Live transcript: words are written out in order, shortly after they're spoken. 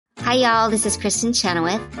Hi, y'all. This is Kristen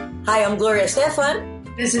Chenoweth. Hi, I'm Gloria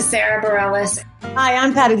Estefan. This is Sarah Bareilles. Hi,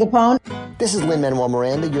 I'm Patti LuPone. This is Lin-Manuel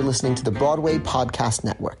Miranda. You're listening to the Broadway Podcast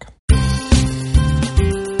Network.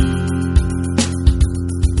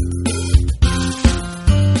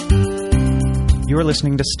 You are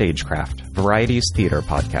listening to Stagecraft, Variety's theater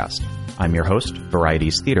podcast. I'm your host,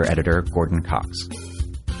 Variety's theater editor, Gordon Cox.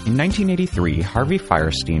 In 1983, Harvey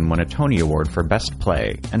Fierstein won a Tony Award for Best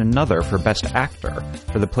Play and another for Best Actor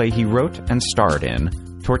for the play he wrote and starred in,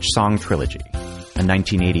 Torch Song Trilogy. A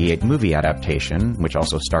 1988 movie adaptation, which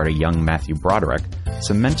also starred a young Matthew Broderick,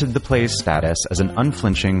 cemented the play's status as an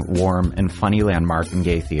unflinching, warm, and funny landmark in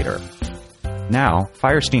gay theater. Now,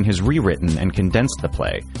 Fierstein has rewritten and condensed the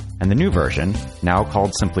play, and the new version, now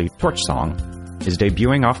called simply Torch Song, is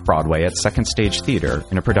debuting off-Broadway at Second Stage Theater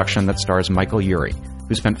in a production that stars Michael Urie,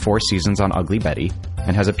 who spent 4 seasons on Ugly Betty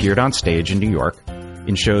and has appeared on stage in New York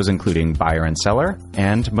in shows including Buyer and Seller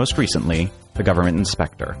and, most recently, The Government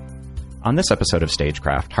Inspector. On this episode of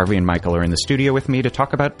Stagecraft, Harvey and Michael are in the studio with me to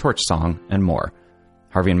talk about Torch Song and more.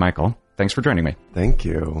 Harvey and Michael, thanks for joining me. Thank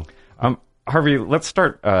you. Harvey, let's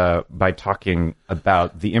start by talking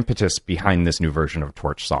about the impetus behind this new version of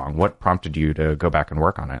Torch Song. What prompted you to go back and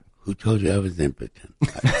work on it? Who told you I was impotent?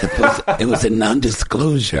 It was a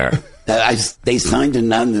non-disclosure. They signed a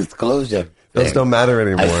non-disclosure. Those don't matter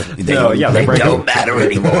anymore. They don't matter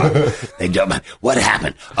anymore. They don't matter. What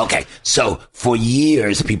happened? Okay, so for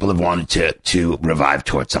years, people have wanted to revive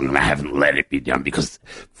Torch Song, and I haven't let it be done because,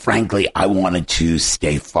 frankly, I wanted to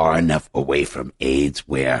stay far enough away from AIDS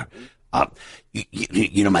where,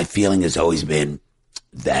 my feeling has always been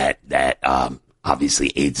that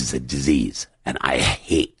obviously AIDS is a disease, and I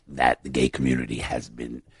hate that the gay community has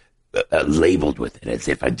been labeled with it as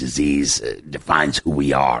if a disease defines who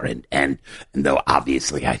we are. And though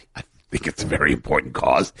obviously I think it's a very important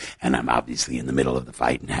cause, and I'm obviously in the middle of the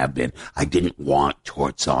fight and have been, I didn't want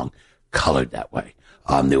Torch Song colored that way.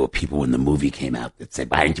 There were people when the movie came out that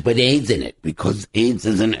said, why didn't you put AIDS in it? Because AIDS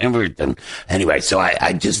isn't everything. Anyway, so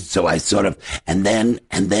I sort of, and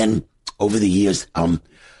then over the years,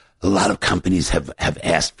 a lot of companies have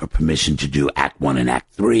asked for permission to do Act 1 and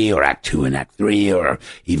Act 3, or Act 2 and Act 3, or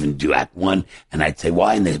even do Act 1. And I'd say,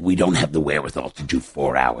 why? And we don't have the wherewithal to do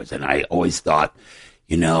 4 hours. And I always thought,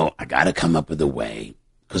 I got to come up with a way,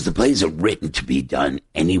 because the plays are written to be done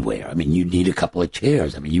anywhere. I mean, you need a couple of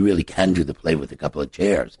chairs. I mean, you really can do the play with a couple of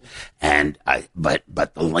chairs. And but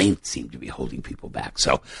the length seemed to be holding people back.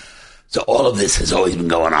 So all of this has always been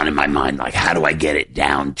going on in my mind. Like, how do I get it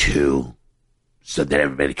down to so that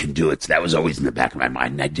everybody can do it? So that was always in the back of my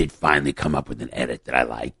mind. And I did finally come up with an edit that I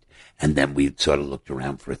liked. And then we sort of looked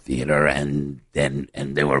around for a theater, and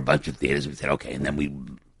there were a bunch of theaters. We said, okay. And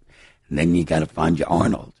then you got to find your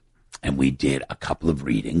Arnold. And we did a couple of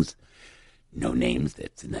readings, no names,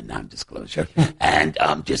 that's in the non-disclosure, and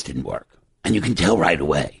just didn't work. And you can tell right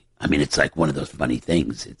away. I mean, it's like one of those funny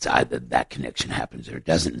things. It's either that connection happens or it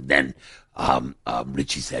doesn't. And then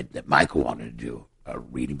Richie said that Michael wanted to do a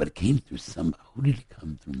reading, but it came through who did it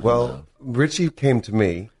come through? Well, Richie came to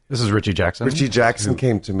me. This is Richie Jackson. Richie Jackson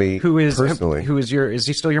came to me personally. Is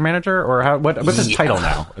he still your manager, or what's his title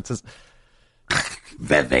now? It's his...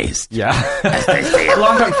 Vevest. Yeah. As they say,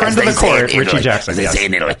 long-time friend of the court, Richie Jackson. As they say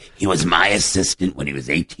in Italy. He was my assistant when he was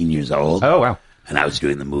 18 years old. Oh, wow. And I was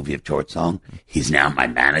doing the movie of Torch Song. He's now my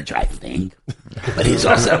manager, I think. But he's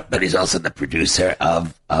also the producer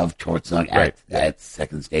of Torch Song at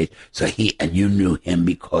Second Stage. So you knew him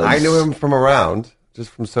because I knew him from around, just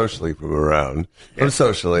from socially. And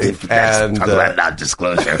talk about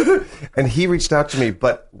non-disclosure. And he reached out to me,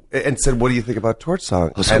 and said, "What do you think about Torch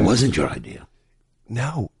Song?" Oh, so it wasn't your idea.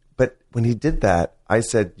 No, but when he did that, I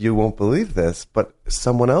said, "You won't believe this, but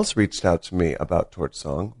someone else reached out to me about Torch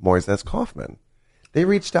Song, Moises Kaufman. They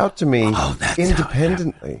reached out to me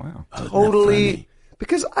independently. Wow. Totally,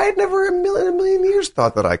 because I had never in a million years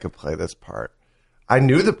thought that I could play this part. I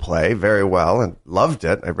knew the play very well and loved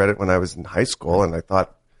it. I read it when I was in high school, and I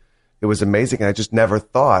thought it was amazing. I just never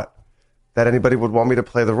thought that anybody would want me to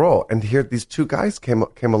play the role. And here these two guys came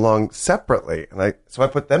along separately, and so I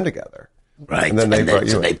put them together. Right. And then they brought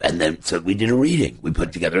you in. So we did a reading. We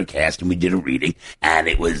put together a cast and we did a reading, and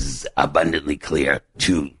it was abundantly clear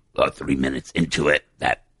 2 or 3 minutes into it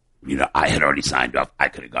that, I had already signed off. I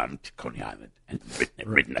could have gone to Coney Island and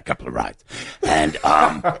written a couple of rides. And,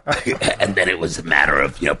 and then it was a matter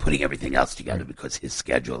of, putting everything else together because his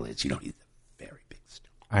schedule is, he's a very big star.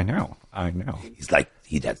 I know.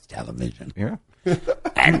 He does television. Yeah.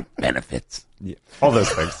 And benefits. Yeah. All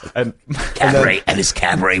those things. And Cabaret, and his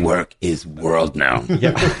cabaret work is world known.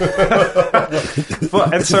 yeah.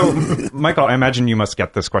 Well, and so, Michael, I imagine you must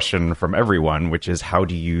get this question from everyone, which is how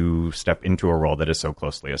do you step into a role that is so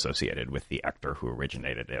closely associated with the actor who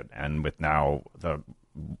originated it and with now the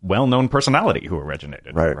well-known personality who originated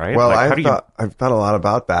it, right? Well, Like, I've thought a lot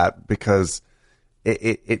about that because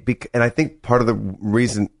and I think part of the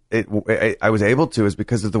reason I was able to is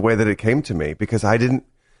because of the way that it came to me, because I didn't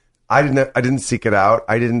seek it out.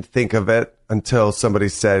 I didn't think of it until somebody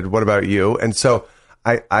said, "What about you?" And so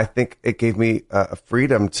I think it gave me a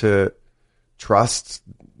freedom to trust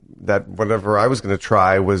that whatever I was going to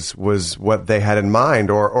try was what they had in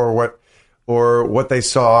mind, or what they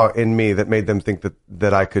saw in me that made them think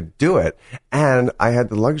that I could do it. And I had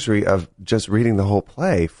the luxury of just reading the whole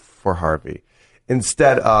play for Harvey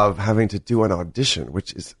instead of having to do an audition,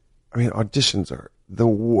 which is, I mean, auditions are the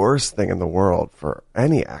worst thing in the world for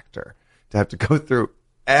any actor to have to go through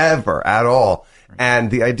ever at all.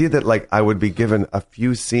 And the idea that like I would be given a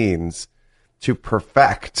few scenes to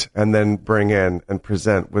perfect and then bring in and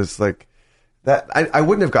present was like that. I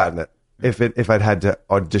wouldn't have gotten it if I'd had to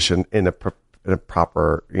audition in a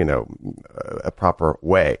proper, a proper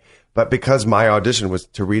way. But because my audition was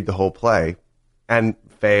to read the whole play and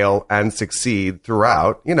fail and succeed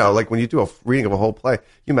throughout, like when you do a reading of a whole play,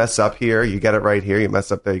 you mess up here, you get it right here, you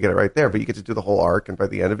mess up there, you get it right there, but you get to do the whole arc. And by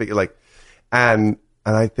the end of it, you're like, and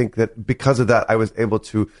I think that because of that, I was able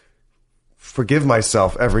to forgive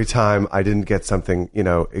myself every time I didn't get something,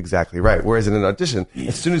 exactly right. Whereas in an audition,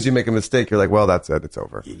 as soon as you make a mistake, you're like, well, that's it. It's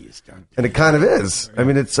over. And it kind of is. I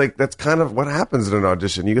mean, it's like, that's kind of what happens in an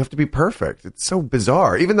audition. You have to be perfect. It's so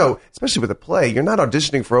bizarre. Even though, especially with a play, you're not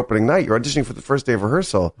auditioning for opening night. You're auditioning for the first day of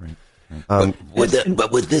rehearsal. Right.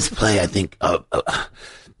 But with this play, I think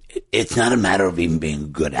it's not a matter of even being a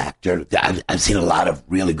good actor. I've seen a lot of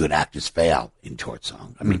really good actors fail in Torch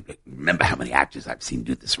Song. I mean, remember how many actors I've seen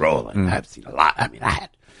do this role, and I've seen a lot. I mean, I had,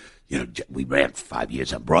 we ran for 5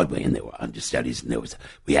 years on Broadway, and there were understudies, and those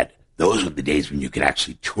were the days when you could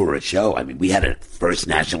actually tour a show. I mean, we had a First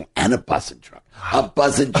National and a bus and truck. A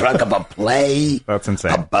bus and truck of a play. That's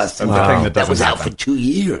insane. A bus and That's the thing that was out happen. for 2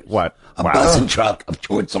 years. What? A bus and truck of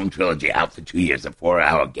Torch Song Trilogy out for 2 years, a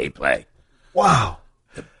 4-hour gay play. Wow.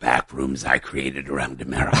 The back rooms I created around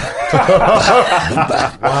America.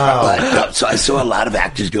 So I saw a lot of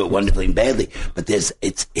actors do it wonderfully and badly, but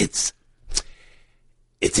it's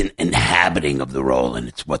an inhabiting of the role, and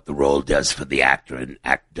it's what the role does for the actor and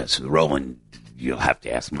actor does for the role, and you'll have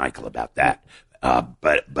to ask Michael about that.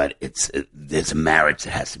 But there's a marriage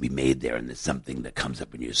that has to be made there, and there's something that comes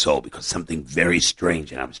up in your soul because something very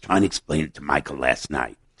strange, and I was trying to explain it to Michael last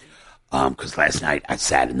night. Because last night I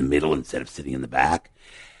sat in the middle instead of sitting in the back.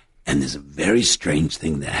 And there's a very strange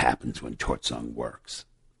thing that happens when Torch Song works.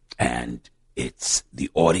 And it's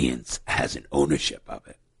the audience has an ownership of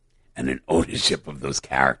it and an ownership of those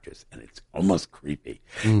characters. And it's almost creepy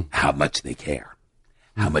how much they care.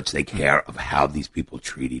 How much they care of how these people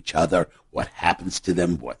treat each other, what happens to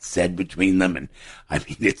them, what's said between them. And I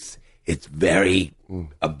mean, it's very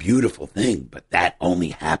a beautiful thing, but that only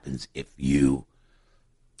happens if you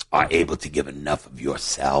are able to give enough of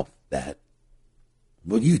yourself that,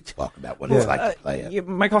 well, you talk about what it's like to play it.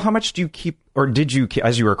 Michael, how much do you keep, or did you,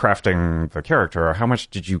 as you were crafting the character, how much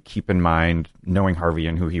did you keep in mind knowing Harvey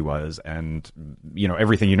and who he was and,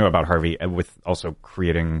 everything you know about Harvey with also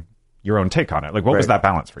creating your own take on it? Like, what was that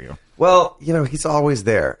balance for you? Well, he's always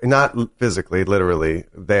there. Not physically, literally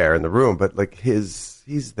there in the room, but like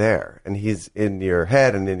he's there and he's in your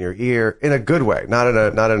head and in your ear in a good way, not in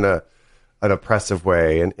an oppressive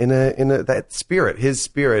way, and in a that spirit. His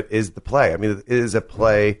spirit is the play. I mean, it is a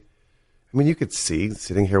play. I mean, you could see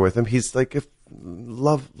sitting here with him. He's like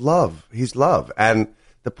love. He's love, and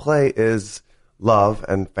the play is love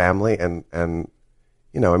and family, and I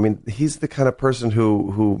mean, he's the kind of person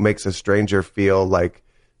who makes a stranger feel like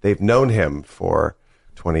they've known him for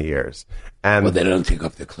 20 years. And well, they don't take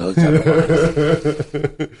off their clothes otherwise.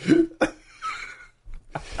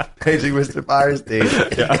 Paging Mr. Firestein,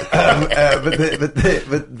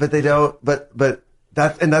 but they don't. But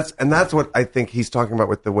that's what I think he's talking about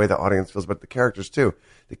with the way the audience feels, but the characters too.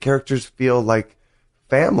 The characters feel like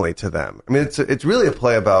family to them. I mean, it's really a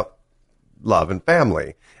play about love and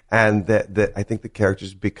family, and that I think the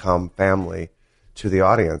characters become family to the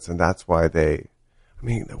audience, and that's why the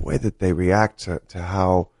way that they react to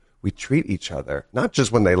how we treat each other, not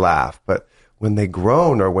just when they laugh, but when they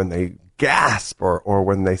groan or when they gasp or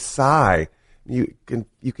when they sigh, you can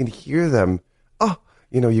hear them.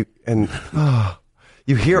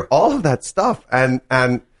 You hear all of that stuff, and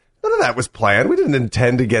None of that was planned. We didn't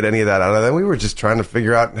intend to get any of that out of them. We were just trying to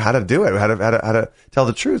figure out how to do it, how to tell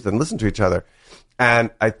the truth and listen to each other.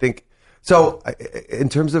 And I think so. In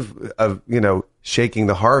terms of shaking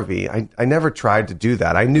the Harvey, I never tried to do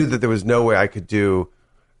that. I knew that there was no way I could do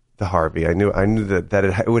the Harvey. I knew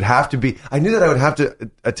that it would have to be. I knew that I would have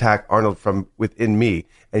to attack Arnold from within me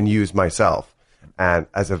and use myself and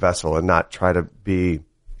as a vessel, and not try to be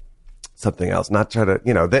something else. Not try to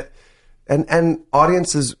that. And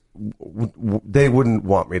audiences, they wouldn't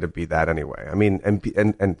want me to be that anyway. I mean,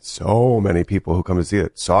 and so many people who come to see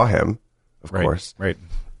it saw him, of course, right,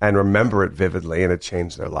 and remember it vividly, and it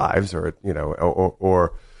changed their lives, or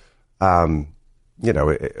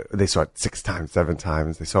they saw it 6 times, 7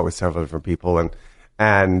 times. They saw it with several different people,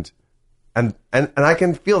 and I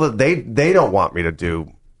can feel that they don't want me to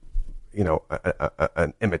do,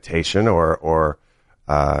 an imitation or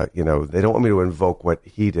they don't want me to invoke what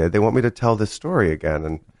he did. They want me to tell this story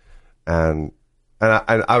again, and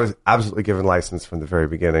I was absolutely given license from the very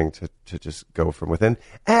beginning to just go from within.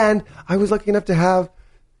 And I was lucky enough to have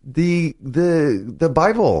the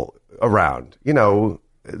Bible around, the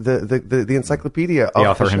encyclopedia of the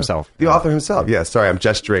author himself. The author himself. Yeah, sorry, I'm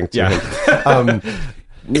gesturing to him.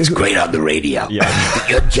 It's great on the radio. Yeah.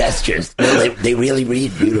 Your gestures, they really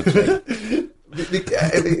read beautifully.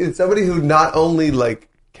 Somebody who not only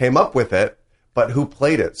came up with it, but who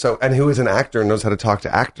played it. So, and who is an actor and knows how to talk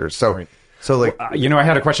to actors. So, right. I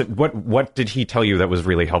had a question. What did he tell you that was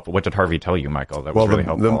really helpful? What did Harvey tell you, Michael, that was really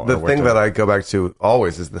helpful? The thing that I go back to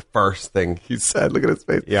always is the first thing he said. Look at his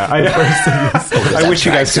face. Yeah, I wish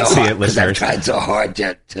you guys could see it, listeners. I've tried so hard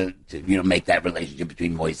to make that relationship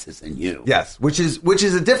between Moises and you. Yes, which is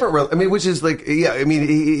a different. It's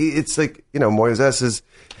like Moises is.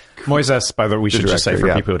 Moises, by the way, we should just say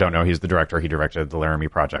for people who don't know, he's the director. He directed the Laramie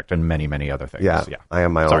Project and many, many other things. Yeah. I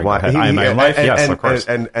Am My Own Wife. I Am My Own Life, yes, of course.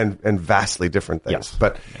 And vastly different things. Yes.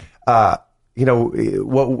 But, what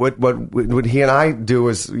he and I do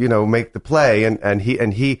is, make the play, and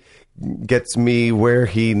he gets me where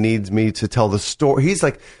he needs me to tell the story.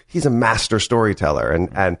 He's a master storyteller.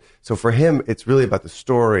 And so for him, it's really about the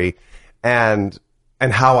story and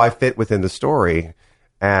how I fit within the story.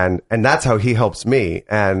 And that's how he helps me.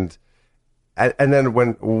 And then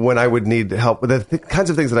when I would need help, the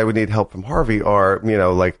kinds of things that I would need help from Harvey are,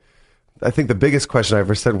 I think the biggest question I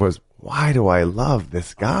ever said was, why do I love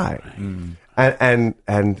this guy? Mm.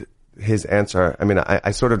 And his answer,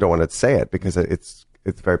 I sort of don't want to say it because it's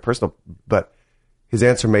very personal, but his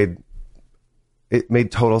answer made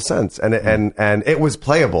total sense. And it was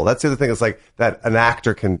playable. That's the other thing. It's that an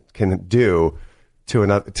actor can do to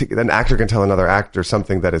another. An actor can tell another actor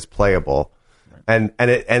something that is playable, and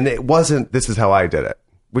it wasn't. This is how I did it,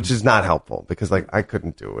 which is not helpful because I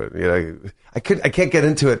couldn't do it. I can't get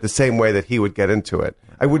into it the same way that he would get into it.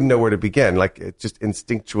 I wouldn't know where to begin. It just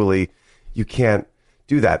instinctually, you can't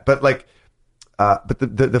do that. But but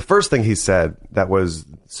the first thing he said that was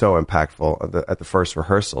so impactful at the first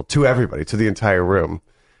rehearsal to everybody, to the entire room,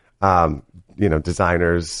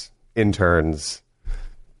 designers, interns,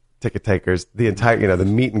 ticket takers, the entire, the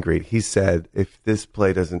meet and greet. He said, if this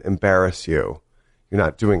play doesn't embarrass you, you're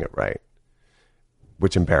not doing it right,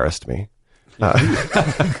 which embarrassed me.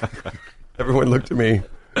 Everyone looked at me.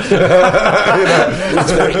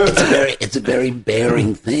 It's a very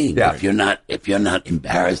bearing thing. Yeah. If you're not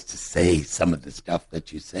embarrassed to say some of the stuff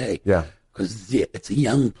that you say. Yeah. Because it's a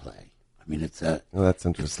young play. That's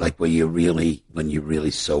interesting. It's like when you're really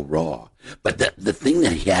so raw. But the thing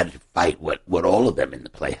that he had to fight, what all of them in the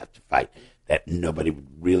play have to fight, that nobody would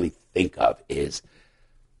really think of, is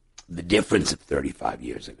the difference of 35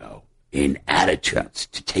 years ago in attitudes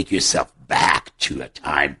to take yourself back to a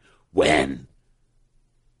time when.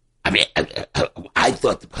 I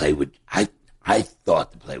thought the play would. I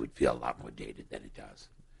thought the play would feel a lot more dated than it does,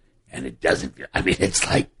 and it doesn't feel. It's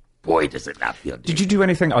like. Boy, does it not feel. Did you do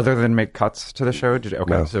anything other than make cuts to the show?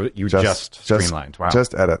 No, so you just streamlined. Wow.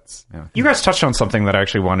 Just edits. Yeah. You guys touched on something that I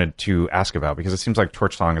actually wanted to ask about because it seems like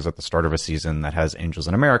Torch Song is at the start of a season that has Angels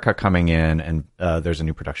in America coming in, and there's a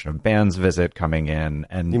new production of Band's Visit coming in.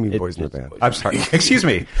 And you mean Boys in the Band? I'm sorry. Excuse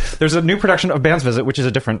me. There's a new production of Band's Visit, which is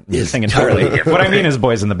a different thing entirely. What I mean is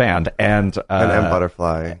Boys in the Band and M.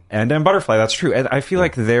 Butterfly. And M. Butterfly. That's true. And I feel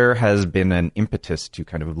like there has been an impetus to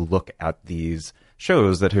kind of look at these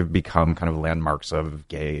shows that have become kind of landmarks of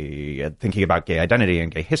thinking about gay identity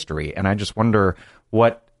and gay history. And I just wonder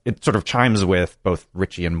what it sort of chimes with both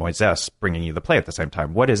Richie and Moises bringing you the play at the same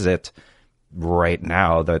time. What is it right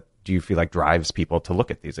now that do you feel like drives people to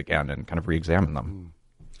look at these again and kind of re-examine them?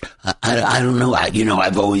 I don't know.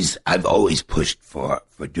 I've always pushed for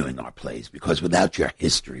doing our plays, because without your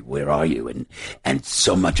history, where are you? And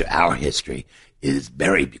so much of our history is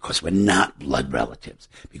buried because we're not blood relatives,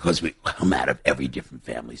 because we come out of every different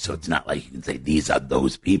family. So it's not like you can say these are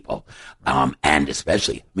those people. And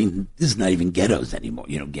especially, this is not even ghettos anymore.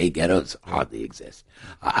 Gay ghettos hardly exist.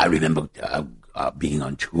 I remember being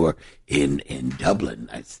on tour in Dublin.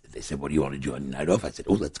 They said, "What do you want to do on your night off?" I said,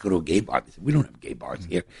 "Oh, let's go to a gay bar." They said, "We don't have gay bars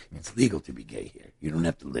here. It's legal to be gay here. You don't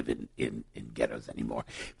have to live in ghettos anymore,"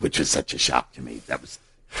 which was such a shock to me. That was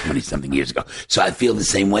 20-something years ago. So I feel the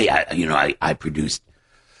same way. I produced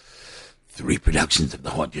 3 productions of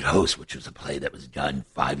The Haunted Host, which was a play that was done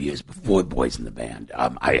 5 years before Boys in the Band.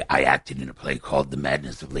 I acted in a play called The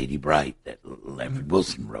Madness of Lady Bright that Lanford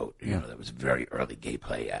Wilson wrote. That was a very early gay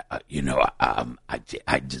play.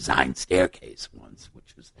 I designed Staircase once,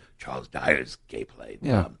 which was Charles Dyer's gay play.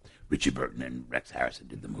 Yeah. Richie Burton and Rex Harrison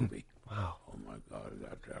did the movie. Wow. Oh my God,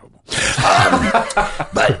 that's terrible.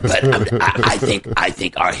 I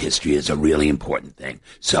think our history is a really important thing.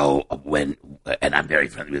 So and I'm very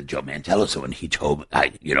friendly with Joe Mantello. So when he told me,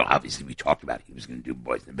 obviously we talked about it. He was going to do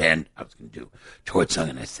Boys in the Band. I was going to do Torch Song.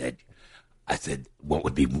 And I said, what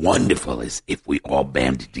would be wonderful is if we all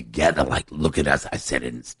banded together, like, look at us. I said,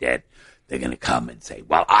 instead, they're going to come and say,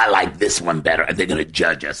 well, I like this one better. And they're going to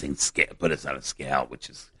judge us and put us on a scale, which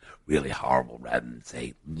is really horrible, rather than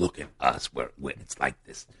say, look at us, where it's like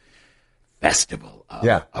this festival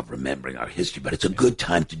of remembering our history. But it's a good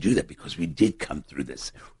time to do that, because we did come through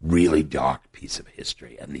this really dark piece of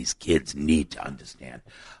history, and these kids need to understand.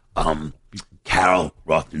 Carol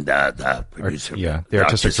Rothman, the producer, the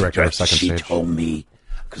artistic director of Second Stage, she told me,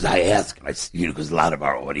 because I asked, because a lot of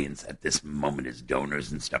our audience at this moment is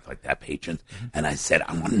donors and stuff like that, patrons, and I said,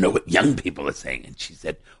 I want to know what young people are saying. And she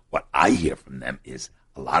said, what I hear from them is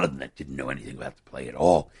a lot of them that didn't know anything about the play at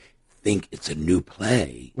all think it's a new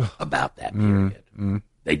play about that period.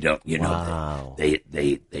 They don't,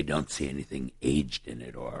 they don't see anything aged in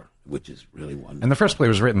it, which is really wonderful. And the first play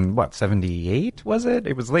was written, 78, was it?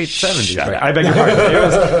 It was late 70s, right? I beg your pardon. It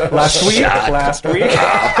was last week.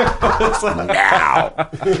 Now.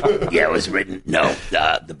 Yeah, it was written,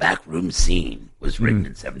 the backroom scene was written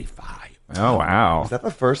in 75. Oh, wow. Is that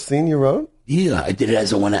the first scene you wrote? Yeah, I did it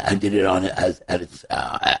as I did it on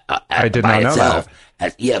I did not know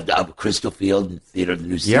that. Crystal Field and Theater of the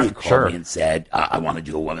New City called me and said, I want to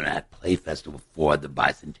do a Woman Act Play Festival for the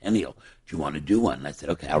bicentennial. Do you want to do one? And I said,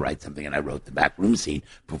 okay, I'll write something. And I wrote the backroom scene,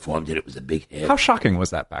 performed it. It was a big hit. How shocking was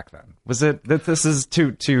that back then? Was it that this is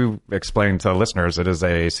to explain to listeners? It is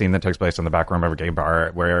a scene that takes place in the back room of a gay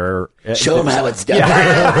bar where show them how it's done.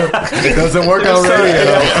 Yeah. It doesn't work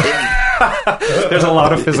already. There's a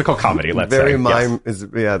lot of physical comedy. Let's very say mime is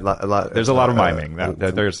a lot. There's a lot of miming.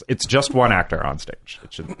 It's just one actor on stage.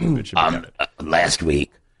 It should be noted. Last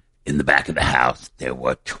week, in the back of the house, there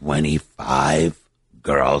were 25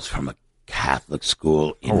 girls from a Catholic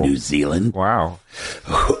school in New Zealand. Wow.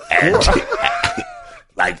 And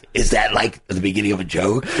is that like the beginning of a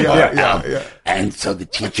joke? Yeah. And so the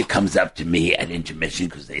teacher comes up to me at intermission,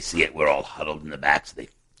 because they see it. We're all huddled in the back, so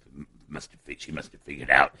she must have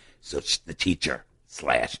figured out. So the teacher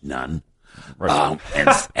 / nun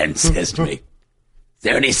and says to me, "Is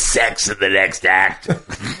there any sex in the next act?"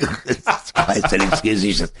 I said, "Excuse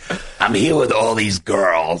me." She says, "I'm here with all these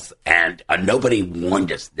girls, and nobody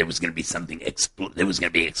warned us there was going to be something there was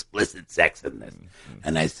going to be explicit sex in this."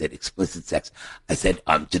 And I said, "Explicit sex?" I said,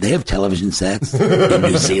 "Do they have television sets in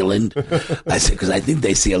New Zealand?" I said, "Because I think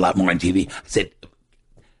they see a lot more on TV." I said,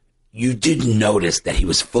 "You didn't notice that he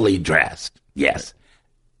was fully dressed?" "Yes."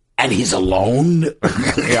 "And he's alone?"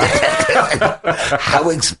 How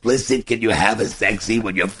explicit can you have a sex scene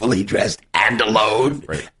when you're fully dressed and alone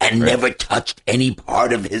and never touched any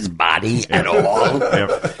part of his body at all?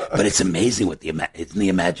 But it's amazing isn't the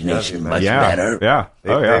imagination much better? Yeah.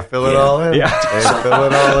 They fill it all in. Yeah. They fill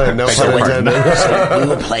it all in. No pun intended. So we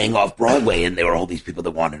were playing off Broadway, and there were all these people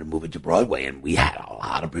that wanted to move it to Broadway, and we had a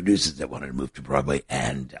lot of producers that wanted to move to Broadway,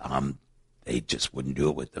 and they just wouldn't do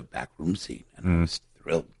it with the backroom scene. And I was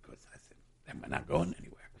thrilled, because I said, we're not going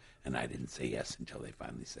anywhere. And I didn't say yes until they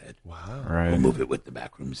finally said, "Wow, we'll move it with the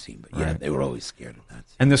backroom scene." But they were always scared of that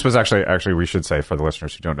scene. And this was actually, we should say for the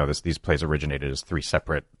listeners who don't know this, these plays originated as 3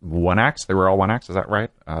 separate one acts. They were all one acts. Is that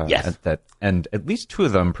right? Yes. And at least 2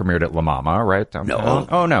 of them premiered at La Mama, right? No.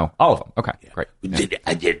 Oh no, all of them. Okay, great.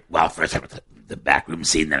 I did. Well, first I was the backroom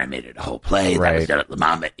scene, then I made it a whole play. That was done at La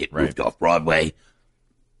Mama. It moved off Broadway.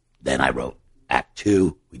 Then I wrote Act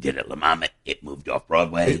 2. We did it at La Mama. It moved off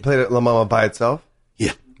Broadway. You played at La Mama by itself?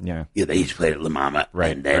 Yeah. Yeah. Yeah, they each played at La Mama.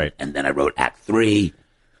 Right. And then I wrote Act 3.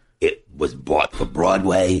 It was bought for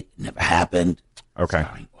Broadway. Never happened. Okay.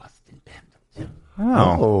 Starring Austin Pendleton.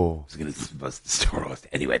 Oh. I was going to supposed to star Austin.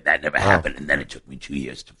 Anyway, that never happened. And then it took me 2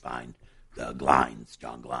 years to find the Glines,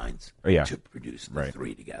 John Glines, to produce the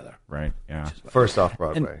three together. Right, yeah. First off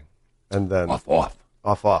Broadway. And then Off.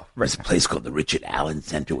 Right. There's a place called the Richard Allen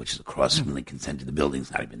Center, which is across from Lincoln Center. The building's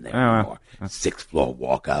not even there anymore. 6th floor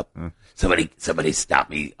walk up. Somebody stopped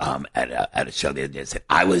me at a show the other day and said,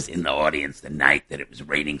 I was in the audience the night that it was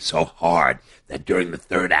raining so hard that during the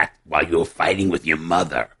third act, while you were fighting with your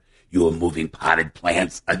mother, you were moving potted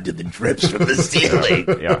plants under the drips from the ceiling.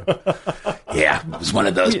 Yeah, it was one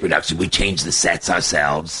of those productions. We changed the sets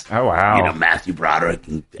ourselves. Oh, wow. You know, Matthew Broderick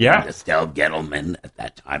and Estelle Gettelman at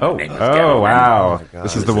that time. Her name was Oh, Gettelman. wow.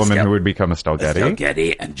 This is the woman who would become Estelle Getty. Estelle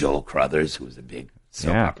Getty and Joel Crothers, who was a big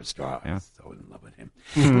soap opera star. I was so in love with him.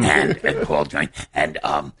 And Paul joined. And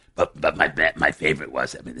but my favorite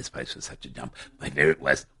was, I mean, this place was such a dump. My favorite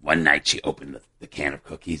was one night she opened the can of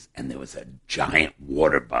cookies and there was a giant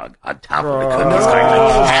water bug on top of the cookies.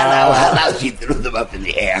 Hello. She threw them up in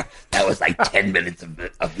the air. That was like 10 minutes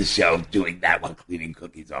of the show doing that while cleaning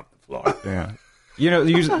cookies off the floor. Yeah. You know,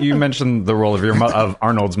 you mentioned the role of of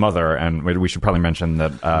Arnold's mother, and we should probably mention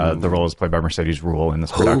that the role is played by Mercedes Ruehl in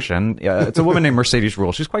this production. Yeah, it's a woman named Mercedes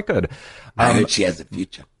Ruehl. She's quite good. I heard she has a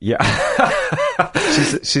future. Yeah,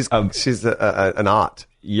 she's an aunt.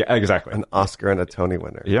 Yeah, exactly. An Oscar and a Tony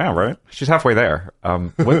winner. Yeah, right. She's halfway there.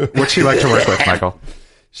 What's she like to work with, Michael?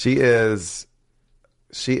 She is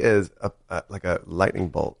like a lightning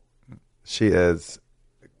bolt. She is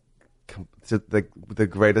the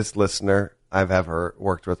greatest listener I've ever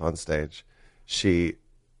worked with on stage. She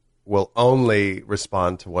will only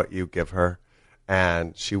respond to what you give her,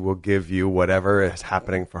 and she will give you whatever is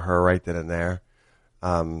happening for her right then and there.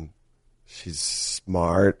 She's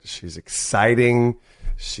smart. She's exciting.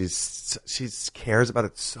 She cares about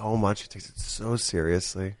it so much. She takes it so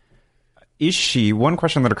seriously. Is she? One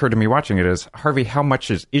question that occurred to me watching it is, Harvey, how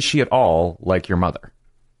much is she at all like your mother?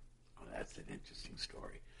 Oh, that's an interesting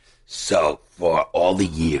story. So for all the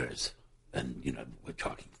years, and you know, we're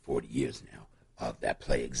talking 40 years now of that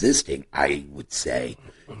play existing, I would say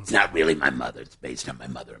it's not really my mother. It's based on my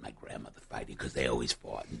mother and my grandmother fighting because they always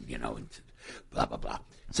fought, and you know, and blah blah blah.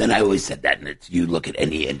 So then I always said that, and you look at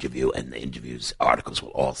any interview, and the interviews articles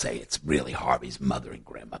will all say it's really Harvey's mother and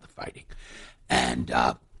grandmother fighting. And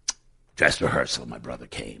dress rehearsal, my brother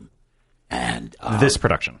came, and this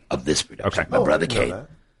production. Okay, my brother came.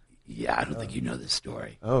 Yeah, I don't think you know this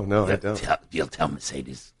story. Oh no, I don't. You'll tell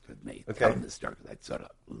Mercedes with me. Okay. Tell him this story because I sort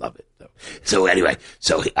of love it. So anyway,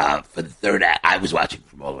 for the third act, I was watching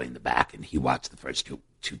from all the way in the back, and he watched the first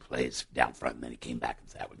two plays down front, and then he came back and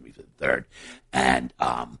sat with me for the third, and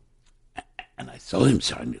I saw him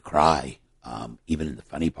starting to cry, even in the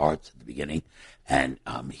funny parts at the beginning, and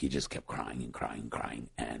he just kept crying,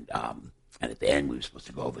 and at the end we were supposed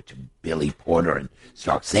to go over to Billy Porter, and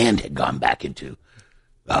Stark Sand had gone back into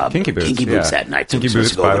Kinky Boots that night. Kinky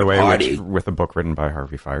Boots, by the way, with a book written by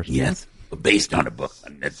Harvey Firestein. Yes, based on a book.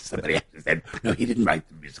 And somebody said, no, he didn't write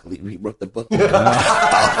the musical. He wrote the book.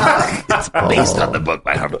 It's based on the book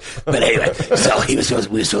by Harvey. But anyway, so we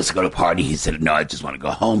were supposed to go to a party. He said, no, I just want to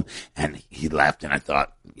go home. And he left, and I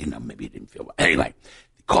thought, you know, maybe he didn't feel well. Anyway,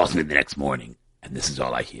 he calls me the next morning, and this is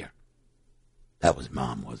all I hear. That was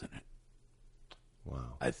Mom, wasn't it?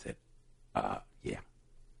 Wow. I said, yeah.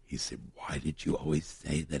 He said, why did you always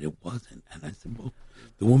say that it wasn't? And I said, well,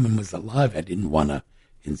 the woman was alive. I didn't want to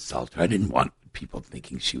insult her. I didn't want people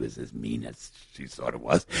thinking she was as mean as she sort of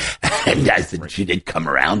was. And I said, she did come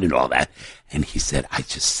around and all that. And he said, I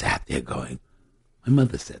just sat there going, my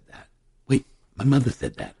mother said that. Wait, my mother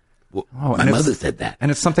said that. Well, my mother said that.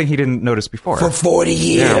 And it's something he didn't notice before. For 40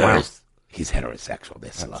 years. Yeah, wow. He's heterosexual. They're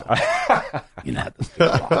slow. You know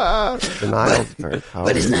how this Denial's very powerful.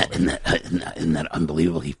 But isn't that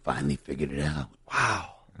unbelievable? He finally figured it out. Wow.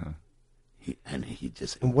 And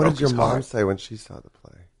what did your mom say when she saw the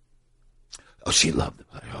play? Oh, she loved the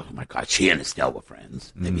play. Oh my God, she and Estelle were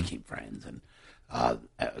friends. They became friends, and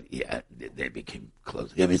they became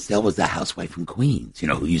close. I mean, Estelle was the housewife from Queens. You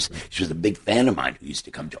know, she was a big fan of mine who used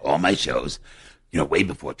to come to all my shows. You know, way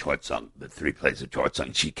before Torch Song, the 3 plays of Torch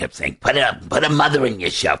Song, she kept saying, put a mother in your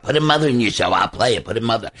show. Put a mother in your show. I'll play it. Put a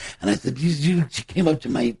mother. And I said, she came up to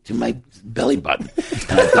my belly button.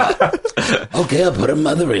 And I thought, okay, I'll put a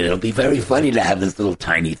mother in. It'll be very funny to have this little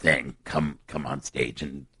tiny thing come on stage.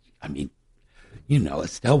 And I mean, you know,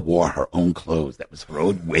 Estelle wore her own clothes. That was her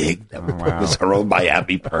own wig. That was her own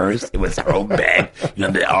Miami purse. It was her own bag. You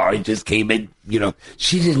know, the oranges came in. You know,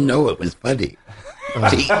 she didn't know it was funny.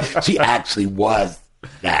 She actually was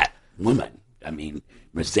that woman. I mean,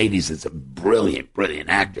 Mercedes is a brilliant, brilliant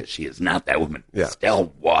actress. She is not that woman. Yeah.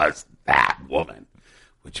 Estelle was that woman,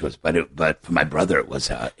 which was, but for my brother, it was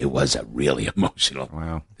a really emotional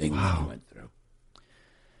thing that he went through.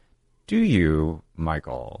 Do you,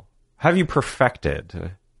 Michael, have you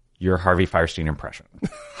perfected your Harvey Fierstein impression?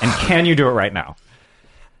 And can you do it right now?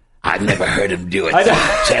 I've never heard him do it. So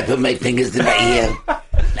should I put my fingers in my ear?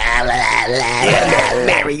 La, la, la, la,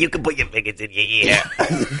 Larry, you can put your fingers in your ear.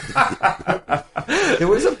 There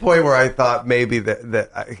was a point where I thought maybe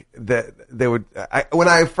that they would. When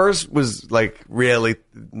I first was like really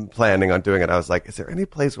planning on doing it, I was like, "Is there any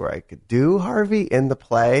place where I could do Harvey in the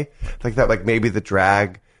play like that? Like maybe the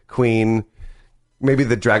drag queen, maybe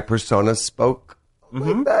the drag persona spoke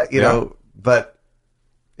like that, you know?" But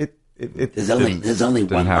there's only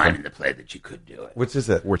one line in the play that you could do it. Which is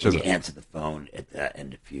it? Which is you it? Answer the phone at the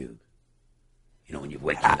end of Fugue. You know, when you're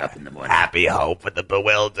waking up in the morning. Happy hope for the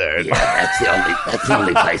bewildered. Yeah, that's the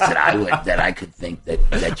only place that I could think that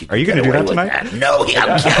you could. Are you going to do that tonight? That. No,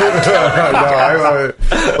 I'm kidding.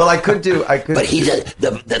 Well, I could. But he does.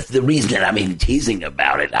 That's the reason that I'm teasing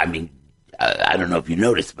about it. I mean, I don't know if you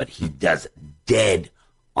noticed, but he does dead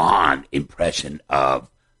on impression of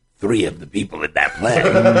 3 of the people in that play.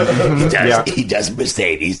 He does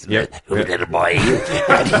Mercedes, little boy,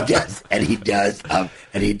 and he does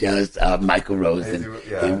Michael Rose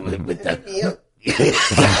with the.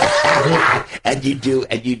 and you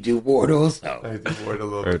do Ward also. I do Ward a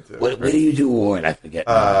little bit too. What do you do, Ward? I forget.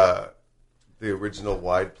 The original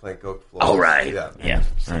wide plank oak floor. Oh right, yeah.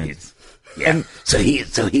 So he's. Yeah, so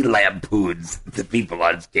he lampoons the people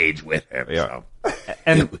on stage with him. Yeah, so.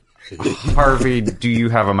 And Harvey, do you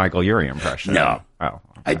have a Michael Urie impression? No. Oh,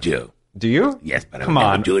 okay. I do. Do you? Yes, but Come I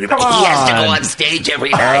on. would never do it. Come He has to go on. on stage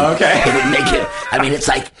every night. Okay. It would make him. I mean, it's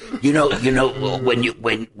like you know when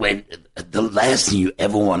the last thing you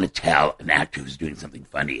ever want to tell an actor who's doing something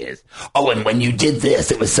funny is, and when you did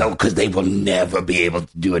this, it was so because they will never be able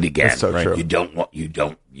to do it again. That's so true. You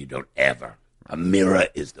don't ever. A mirror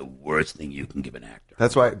is the worst thing you can give an actor.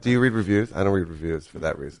 That's why. Do you read reviews? I don't read reviews for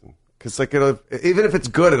that reason. Because like even if it's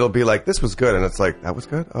good, it'll be like this was good, and it's like that was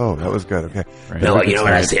good. Oh, that was good. Okay. Right. No, you know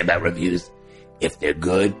what I say about reviews? If they're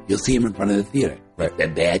good, you'll see them in front of the theater. If they're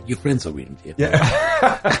bad, your friends will read them to you. Yeah,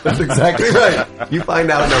 that's exactly right. You find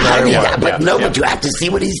out no matter what. But you have to see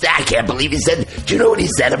what he said. I can't believe he said. Do you know what he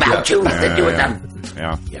said about you? He said you were done.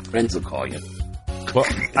 Yeah. Your friends will call you. Well,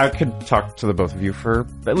 I could talk to the both of you for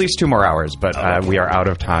at least 2 more hours, but we are out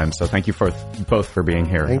of time. So thank you both for being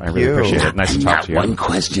here. Thank I really you. appreciate it. Nice to talk to you. One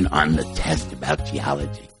question on the test about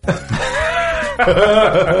geology.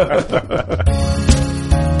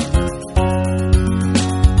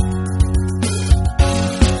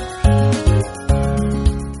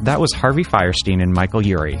 That was Harvey Fierstein and Michael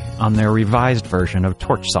Urie on their revised version of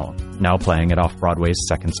Torch Song, now playing at Off-Broadway's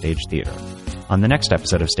Second Stage Theater. On the next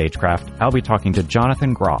episode of Stagecraft, I'll be talking to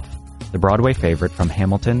Jonathan Groff, the Broadway favorite from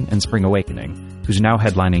Hamilton and Spring Awakening, who's now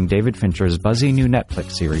headlining David Fincher's buzzy new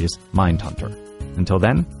Netflix series, Mindhunter. Until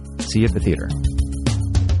then, see you at the theater.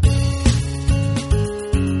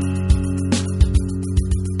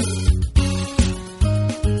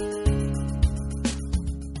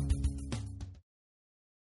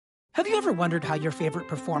 Have you ever wondered how your favorite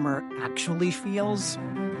performer actually feels?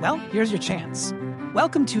 Well, here's your chance.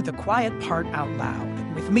 Welcome to The Quiet Part Out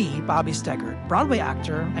Loud with me, Bobby Steggert, Broadway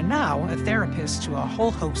actor and now a therapist to a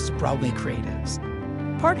whole host of Broadway creatives.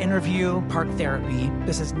 Part interview, part therapy,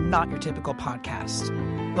 this is not your typical podcast.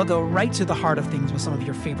 We'll go right to the heart of things with some of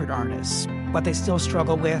your favorite artists, what they still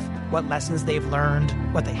struggle with, what lessons they've learned,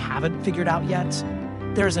 what they haven't figured out yet.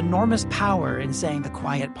 There's enormous power in saying the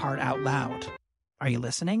quiet part out loud. Are you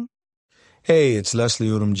listening? Hey, it's Leslie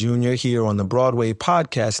Odom Jr. here on the Broadway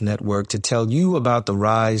Podcast Network to tell you about the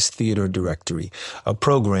Rise Theater Directory, a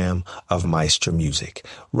program of Maestro Music.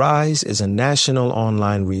 Rise is a national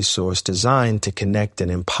online resource designed to connect and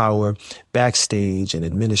empower backstage and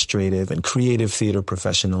administrative and creative theater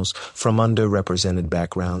professionals from underrepresented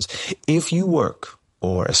backgrounds. If you work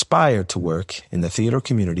or aspire to work in the theater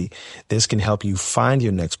community, this can help you find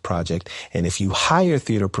your next project. And if you hire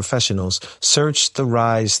theater professionals, search the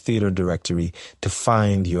Rise Theater Directory to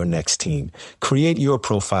find your next team. Create your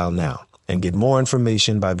profile now and get more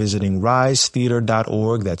information by visiting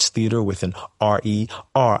risetheater.org. That's theater with an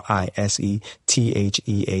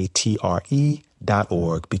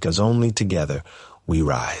RERISETHEATRE.org, because only together we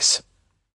rise.